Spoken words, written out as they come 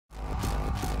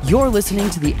You're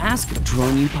listening to the Ask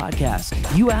Drone U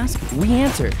podcast. You ask, we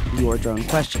answer your drone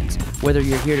questions. Whether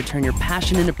you're here to turn your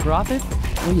passion into profit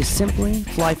or you simply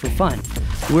fly for fun,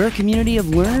 we're a community of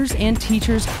learners and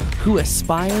teachers who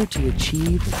aspire to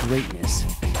achieve greatness.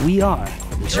 We are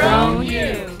Drone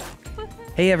U.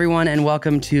 Hey everyone, and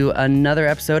welcome to another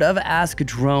episode of Ask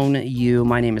Drone U.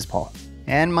 My name is Paul.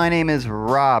 And my name is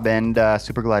Rob, and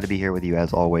super glad to be here with you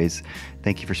as always.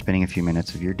 Thank you for spending a few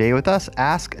minutes of your day with us.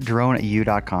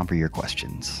 AskDroneU.com for your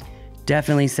questions.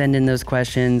 Definitely send in those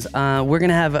questions. We're going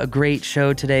to have a great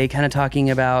show today, kind of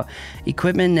talking about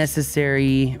equipment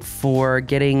necessary for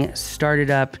getting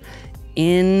started up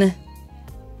in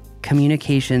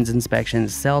communications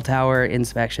inspections, cell tower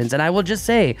inspections. And I will just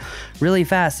say really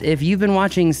fast, if you've been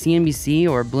watching CNBC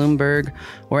or Bloomberg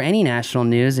or any national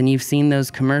news and you've seen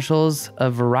those commercials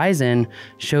of Verizon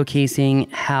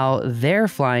showcasing how they're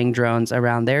flying drones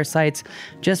around their sites,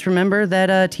 just remember that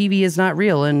TV is not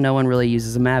real and no one really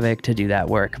uses a Mavic to do that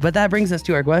work. But that brings us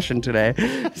to our question today.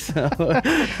 So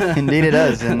Indeed it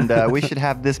does. And we should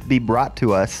have this be brought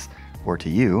to us, or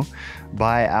to you,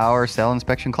 by our cell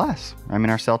inspection class. I mean,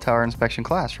 our cell tower inspection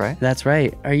class, right? That's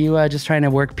right. Are you just trying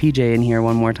to work PJ in here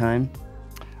one more time?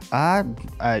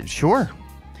 Sure.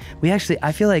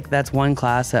 I feel like that's one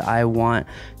class that I want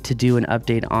to do an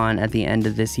update on at the end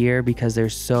of this year because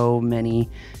there's so many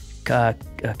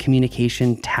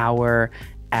communication tower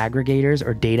aggregators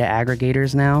or data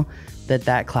aggregators now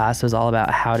that class was all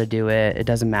about how to do it. It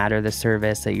doesn't matter the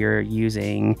service that you're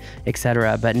using,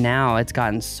 etc. But now it's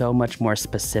gotten so much more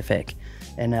specific.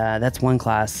 And that's one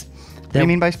class. What do you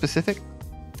mean by specific?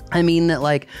 I mean that,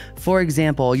 like, for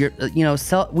example,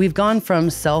 we've gone from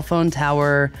cell phone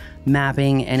tower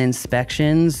mapping and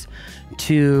inspections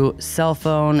to cell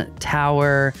phone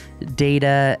tower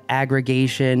data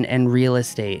aggregation and real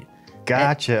estate.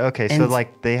 Gotcha. Okay, so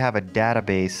like they have a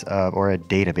database or a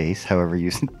database, however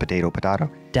you potato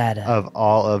data of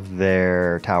all of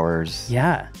their towers.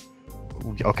 Yeah.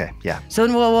 Okay. Yeah. So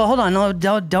well, hold on. No,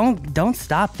 don't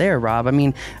stop there, Rob. I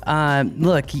mean,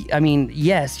 look. I mean,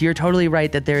 yes, you're totally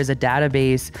right that there is a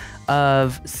database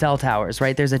of cell towers,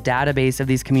 right? There's a database of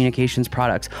these communications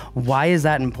products. Why is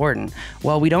that important?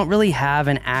 Well, we don't really have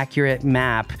an accurate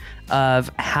map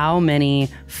of how many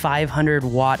 500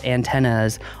 watt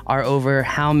antennas are over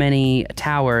how many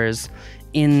towers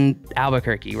in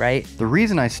Albuquerque, right? The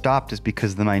reason I stopped is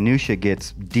because the minutia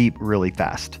gets deep really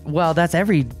fast. Well, that's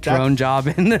every drone job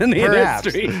in the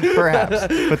industry. Perhaps.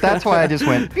 But that's why I just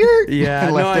went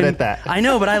and left it at that. I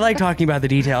know, but I like talking about the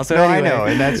details. So no, anyway. I know,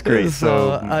 and that's great.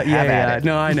 So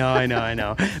No, I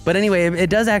know. But anyway, it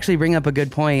does actually bring up a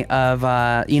good point of,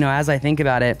 as I think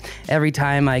about it, every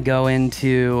time I go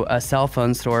into a cell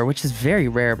phone store, which is very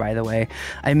rare, by the way,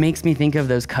 it makes me think of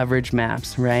those coverage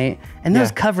maps, right? And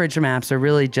those coverage maps are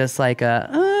really just like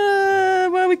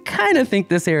well, we kind of think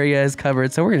this area is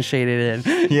covered, so we're going to shade it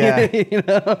in.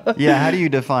 Yeah. Yeah, how do you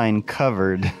define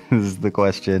covered is the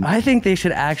question. I think they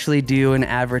should actually do an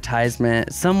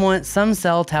advertisement. Some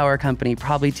cell tower company,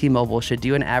 probably T-Mobile, should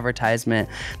do an advertisement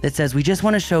that says, we just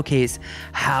want to showcase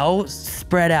how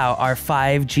spread out our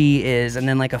 5G is. And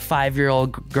then like a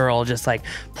 5-year-old girl just like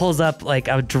pulls up like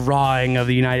a drawing of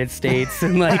the United States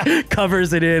and like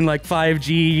covers it in like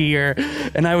 5G here.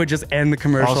 And I would just end the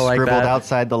commercial all like that. Scribbled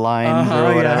outside the lines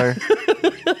or whatever.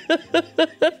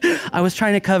 I was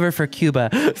trying to cover for Cuba.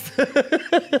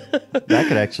 That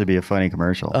could actually be a funny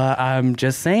commercial. I'm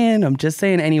just saying.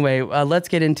 Anyway, let's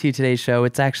get into today's show.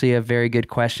 It's actually a very good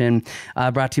question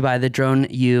brought to you by the Drone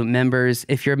U members.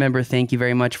 If you're a member, thank you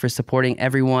very much for supporting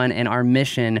everyone and our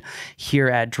mission here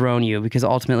at Drone U, because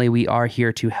ultimately we are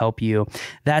here to help you.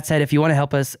 That said, if you want to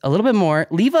help us a little bit more,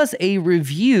 leave us a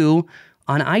review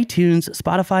on iTunes,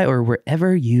 Spotify, or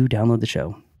wherever you download the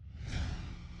show.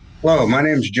 Hello, my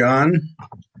name's John.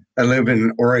 I live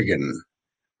in Oregon.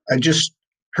 I just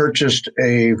purchased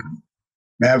a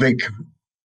Mavic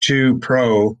 2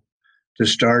 Pro to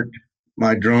start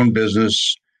my drone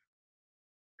business,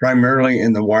 primarily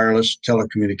in the wireless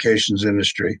telecommunications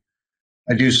industry.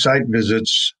 I do site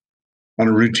visits on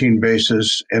a routine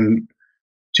basis, and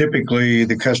typically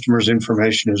the customer's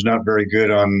information is not very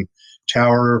good on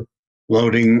tower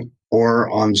loading or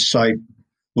on site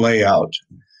layout.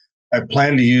 I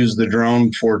plan to use the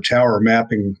drone for tower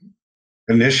mapping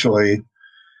initially,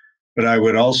 but I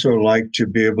would also like to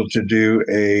be able to do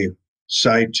a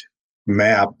site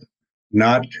map,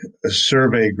 not a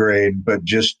survey grade, but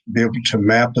just be able to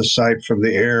map a site from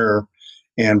the air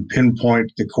and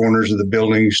pinpoint the corners of the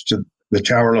buildings to the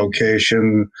tower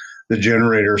location, the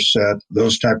generator set,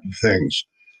 those type of things.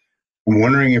 I'm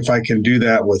wondering if I can do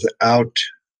that without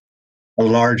a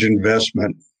large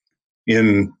investment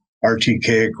in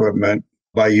RTK equipment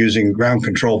by using ground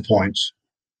control points?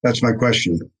 That's my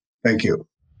question. Thank you.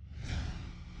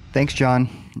 Thanks, John.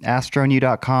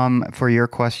 Astronew.com for your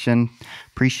question.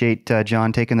 Appreciate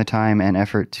John taking the time and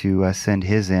effort to send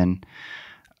his in.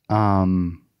 I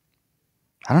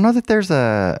don't know that there's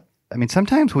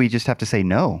sometimes we just have to say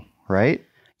no, right?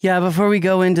 Yeah, before we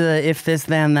go into the if this,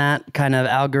 then that kind of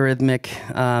algorithmic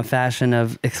fashion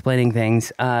of explaining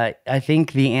things, I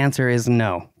think the answer is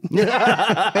no.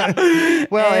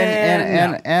 Well,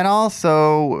 and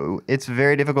also it's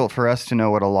very difficult for us to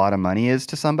know what a lot of money is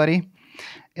to somebody.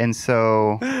 And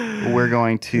so we're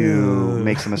going to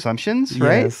make some assumptions,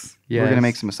 right? Yes. We're going to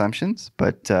make some assumptions.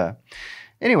 But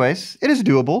anyways, it is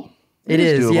doable. It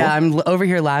is. doable. Yeah, I'm over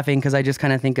here laughing because I just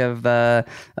kind of think of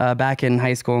back in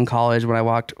high school and college when I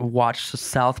watched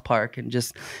South Park and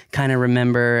just kind of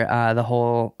remember the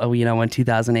whole, when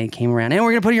 2008 came around. And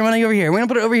we're going to put your money over here. We're going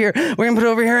to put it over here. We're going to put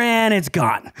it over here, and it's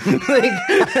gone.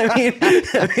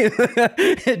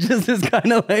 It just is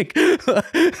kind of like,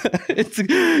 it's,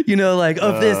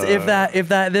 if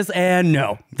that, this, and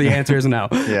no. The answer is no.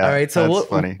 Yeah, all right, so that's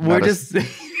funny.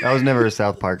 I was never a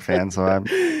South Park fan,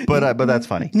 but that's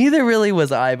funny. Neither really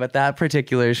was I, but that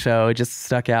particular show just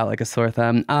stuck out like a sore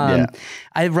thumb.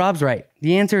 Rob's right.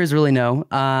 The answer is really no.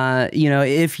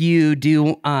 If you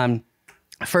do,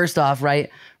 first off, right,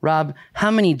 Rob,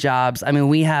 how many jobs? I mean,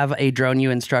 we have a Drone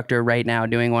U instructor right now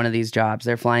doing one of these jobs.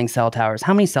 They're flying cell towers.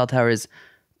 How many cell towers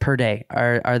per day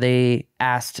are they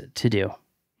asked to do?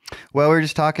 Well, we're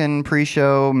just talking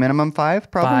pre-show minimum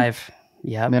 5, probably? 5,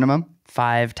 yeah. Minimum?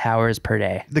 5 towers per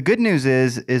day. The good news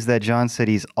is that John said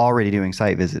he's already doing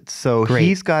site visits. So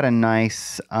he's got a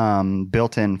nice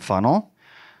built-in funnel.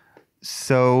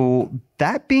 So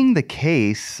that being the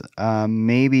case,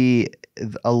 maybe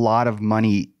a lot of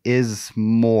money is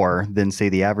more than, say,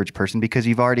 the average person because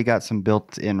you've already got some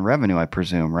built-in revenue, I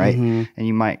presume, right? Mm-hmm.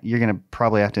 And you're going to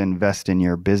probably have to invest in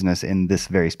your business in this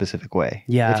very specific way.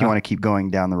 Yeah. If you want to keep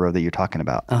going down the road that you're talking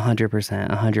about. 100%.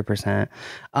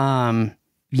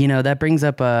 That brings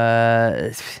up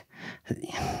a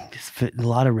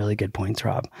lot of really good points,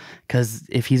 Rob. Because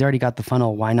if he's already got the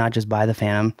funnel, why not just buy the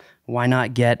Phantom? Why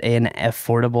not get an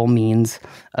affordable means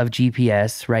of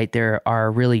GPS, right? There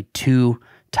are really 2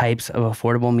 types of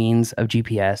affordable means of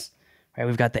GPS, right?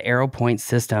 We've got the arrow point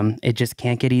system. It just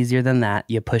can't get easier than that.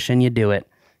 You push and you do it,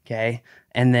 okay?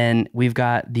 And then we've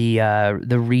got the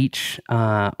Reach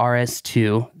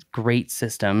RS2, great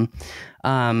system.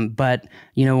 But,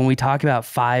 when we talk about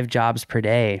 5 jobs per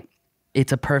day,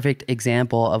 it's a perfect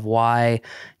example of why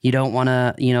you don't want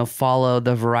to, follow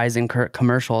the Verizon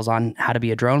commercials on how to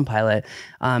be a drone pilot,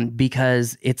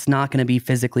 because it's not going to be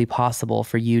physically possible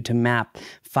for you to map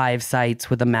 5 sites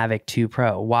with a Mavic 2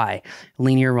 Pro. Why?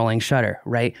 Linear rolling shutter,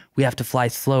 right? We have to fly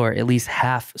slower, at least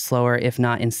half slower, if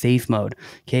not in safe mode.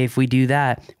 Okay, if we do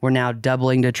that, we're now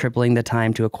doubling to tripling the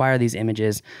time to acquire these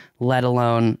images, let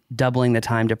alone doubling the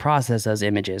time to process those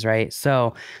images, right?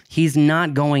 So he's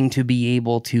not going to be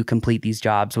able to complete these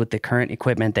jobs with the current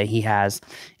equipment that he has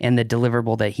and the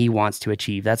deliverable that he wants to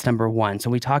achieve. That's number one. So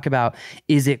we talk about,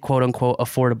 is it quote unquote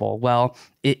affordable? Well,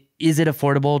 is it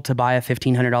affordable to buy a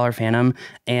 $1,500 Phantom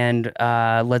and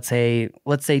let's say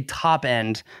top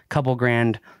end couple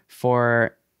grand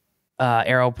for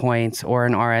arrow points or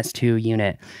an RS2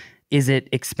 unit? Is it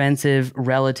expensive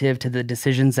relative to the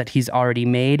decisions that he's already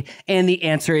made? And the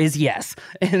answer is yes.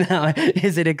 And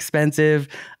is it expensive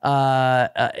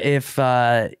if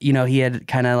he had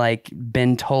kind of like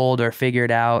been told or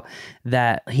figured out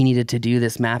that he needed to do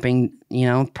this mapping?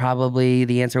 Probably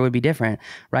the answer would be different,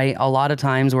 right? A lot of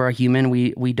times we're a human.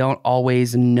 We don't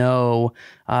always know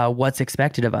what's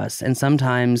expected of us. And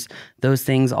sometimes those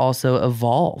things also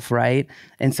evolve, right?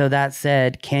 And so that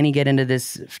said, can he get into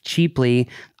this cheaply?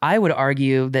 I would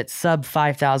argue that sub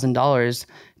 $5,000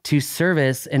 to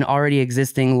service an already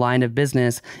existing line of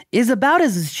business is about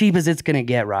as cheap as it's going to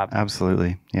get, Rob.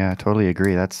 Absolutely. Yeah, I totally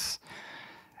agree.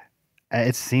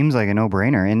 It seems like a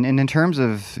no-brainer. And in terms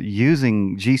of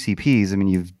using GCPs, I mean,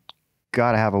 you've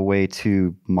got to have a way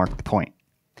to mark the point,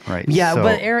 right? Yeah, so,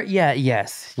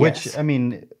 yes. Which, I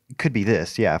mean, could be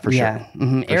this, for sure.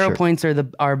 Mm-hmm. Arrow points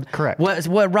are correct.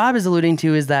 What Rob is alluding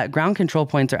to is that ground control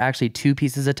points are actually 2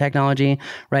 pieces of technology,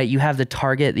 right? You have the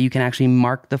target that you can actually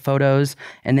mark the photos,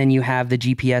 and then you have the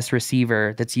GPS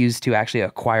receiver that's used to actually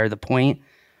acquire the point.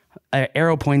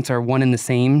 Arrow points are one and the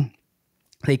same.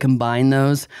 they combine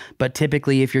those, but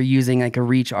typically if you're using like a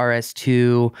Reach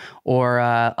RS2 or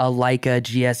a Leica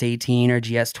GS18 or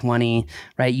GS20,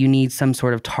 right, you need some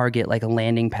sort of target like a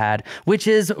landing pad, which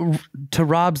is, to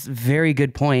Rob's very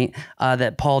good point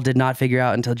that Paul did not figure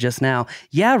out until just now.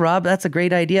 Yeah, Rob, that's a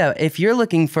great idea. If you're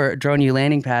looking for DroneU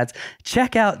landing pads,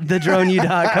 check out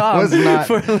thedroneu.com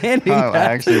for landing pads.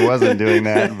 I actually wasn't doing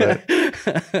that, but...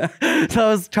 So I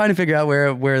was trying to figure out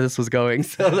where this was going.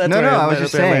 So that's I was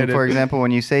just saying, for example,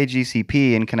 when you say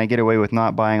GCP and can I get away with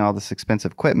not buying all this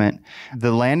expensive equipment,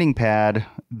 the landing pad,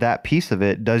 that piece of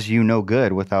it does you no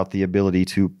good without the ability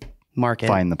to market,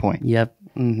 find the point. Yep.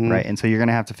 Mm-hmm. Right. And so you're going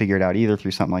to have to figure it out either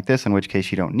through something like this, in which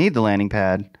case you don't need the landing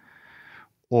pad,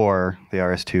 or the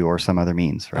RS2 or some other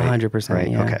means, right? 100%.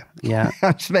 Right. Yeah. Okay. Yeah.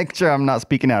 I'm just making sure I'm not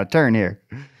speaking out of turn here.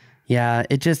 Yeah,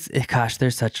 gosh,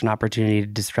 there's such an opportunity to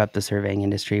disrupt the surveying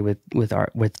industry with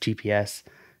GPS,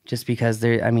 just because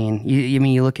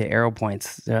you look at arrow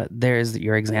points. There's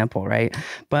your example, right?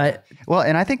 But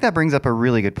and I think that brings up a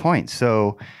really good point.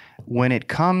 So when it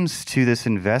comes to this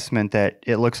investment that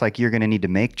it looks like you're going to need to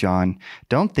make, John,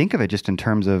 don't think of it just in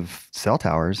terms of cell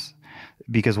towers.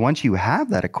 Because once you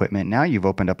have that equipment, now you've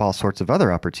opened up all sorts of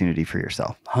other opportunity for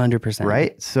yourself. 100%.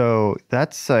 Right? So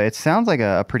that's it sounds like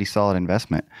a pretty solid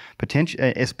investment,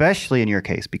 especially in your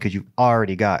case, because you've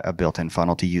already got a built-in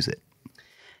funnel to use it.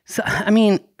 So,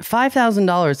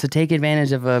 $5,000 to take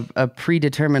advantage of a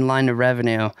predetermined line of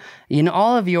revenue,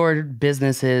 all of your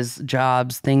businesses,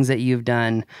 jobs, things that you've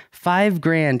done,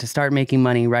 $5,000 to start making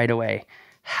money right away.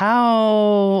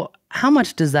 How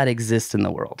much does that exist in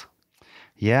the world?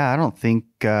 Yeah, I don't think...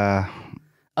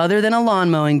 Other than a lawn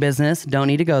mowing business, don't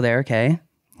need to go there, okay?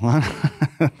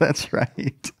 That's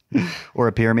right. Or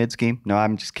a pyramid scheme. No,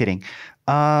 I'm just kidding.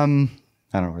 I don't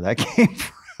know where that came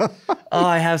from. Oh,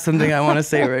 I have something I want to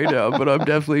say right now, but I'm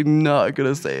definitely not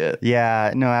going to say it.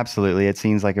 Yeah, no, absolutely. It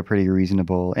seems like a pretty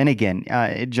reasonable... And again,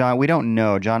 John, we don't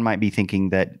know. John might be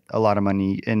thinking that a lot of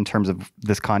money in terms of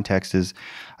this context is,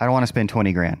 I don't want to spend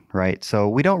 $20,000, right? So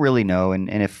we don't really know. And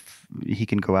if he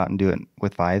can go out and do it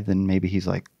with 5, then maybe he's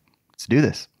like, let's do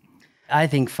this. I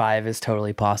think 5 is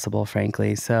totally possible,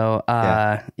 frankly. So,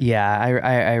 I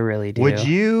really do.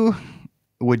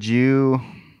 Would you,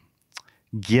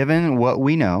 given what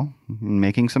we know,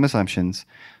 making some assumptions,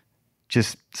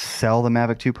 just sell the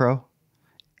Mavic 2 Pro?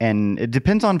 And it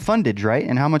depends on fundage, right?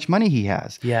 And how much money he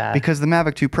has. Yeah. Because the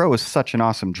Mavic 2 Pro is such an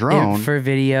awesome drone. For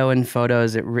video and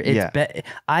photos,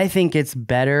 I think it's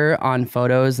better on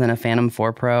photos than a Phantom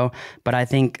 4 Pro, but I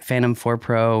think Phantom 4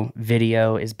 Pro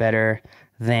video is better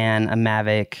than a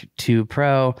Mavic 2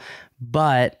 Pro.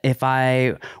 But if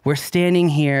I were standing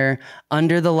here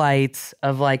under the lights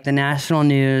of like the national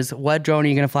news, what drone are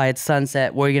you going to fly at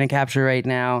sunset? What are you going to capture right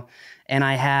now? And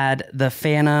I had the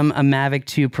Phantom, a Mavic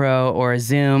 2 Pro, or a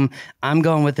Zoom, I'm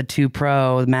going with the 2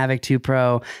 Pro, the Mavic 2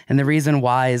 Pro. And the reason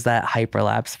why is that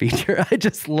hyperlapse feature. I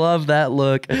just love that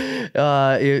look.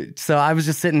 So I was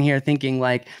just sitting here thinking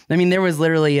there was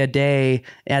literally a day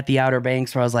at the Outer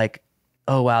Banks where I was like,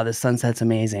 oh, wow, this sunset's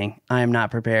amazing. I am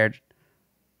not prepared.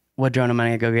 What drone am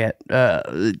I going to go get?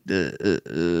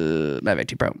 Mavic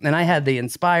 2 Pro. And I had the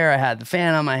Inspire, I had the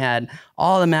Phantom, I had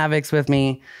all the Mavics with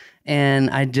me.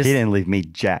 And he didn't leave me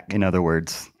jack, in other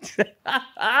words.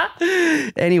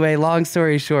 Anyway, long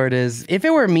story short is, if it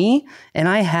were me and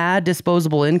I had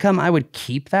disposable income, I would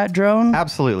keep that drone.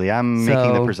 Absolutely. I'm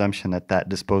making the presumption that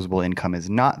disposable income is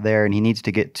not there, and he needs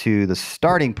to get to the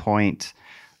starting point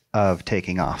of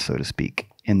taking off, so to speak,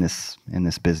 in this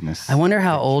business. I wonder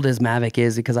how old his Mavic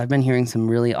is, because I've been hearing some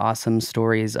really awesome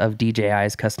stories of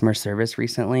DJI's customer service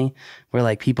recently,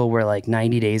 where people were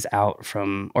 90 days out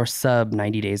from, or sub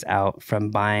 90 days out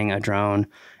from buying a drone,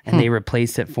 and they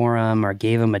replaced it for him or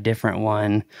gave him a different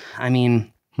one.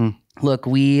 Look,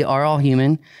 we are all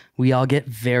human. We all get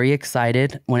very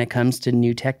excited when it comes to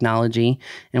new technology,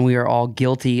 and we are all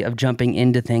guilty of jumping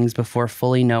into things before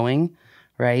fully knowing.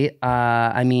 Right?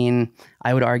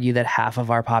 I would argue that half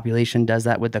of our population does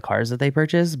that with the cars that they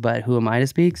purchase, but who am I to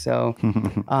speak? So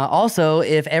also,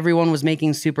 if everyone was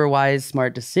making super wise,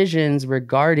 smart decisions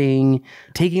regarding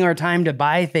taking our time to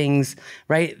buy things,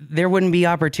 right, there wouldn't be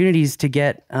opportunities to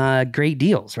get great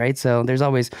deals, right? So there's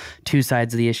always two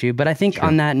sides of the issue. But I think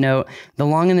on that note, the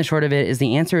long and the short of it is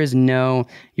the answer is no.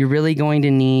 You're really going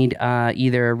to need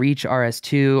either a Reach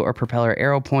RS2 or Propeller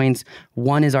arrow points.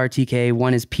 One is RTK,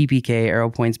 one is PPK, arrow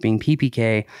points being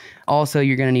PPK. Also,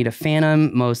 you're going to need a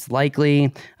Phantom, most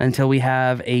likely, until we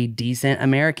have a decent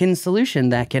American solution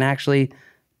that can actually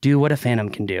do what a Phantom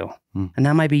can do. And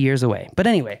that might be years away. But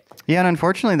anyway. Yeah, and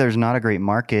unfortunately, there's not a great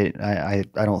market, I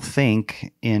don't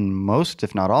think, in most,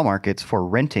 if not all markets, for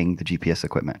renting the GPS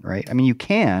equipment, right? I mean, you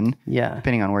can,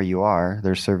 depending on where you are.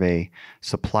 There's survey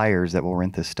suppliers that will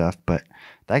rent this stuff, but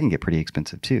that can get pretty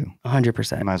expensive too.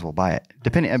 100%. You might as well buy it.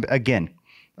 Depending, again,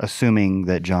 assuming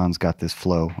that John's got this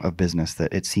flow of business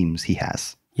that it seems he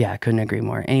has. Yeah, I couldn't agree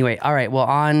more. Anyway, all right. Well,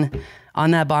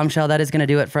 on that bombshell, that is going to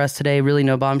do it for us today. Really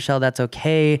no bombshell. That's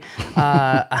okay.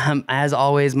 As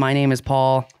always, my name is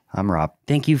Paul. I'm Rob.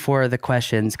 Thank you for the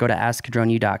questions. Go to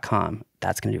askdroneu.com.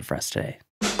 That's going to do it for us today.